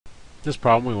this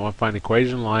problem, we want to find the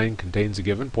equation line contains the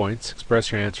given points.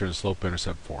 Express your answer in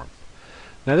slope-intercept form.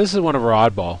 Now this is one of our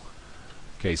oddball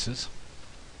cases.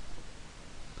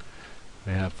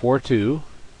 We have 4, 2,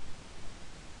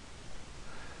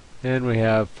 and we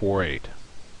have 4, 8.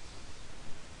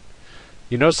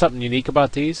 You know something unique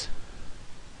about these?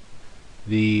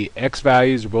 The x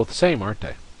values are both the same, aren't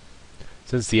they?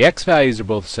 Since the x values are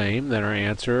both the same, then our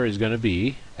answer is going to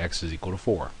be x is equal to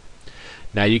 4.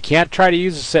 Now you can't try to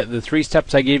use the 3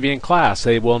 steps I gave you in class.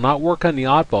 They will not work on the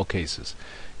oddball cases.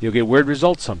 You'll get weird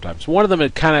results sometimes. One of them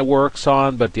it kind of works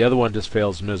on, but the other one just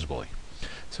fails miserably.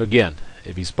 So again,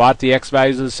 if you spot the x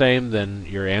values are the same, then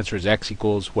your answer is x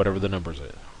equals whatever the numbers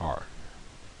are.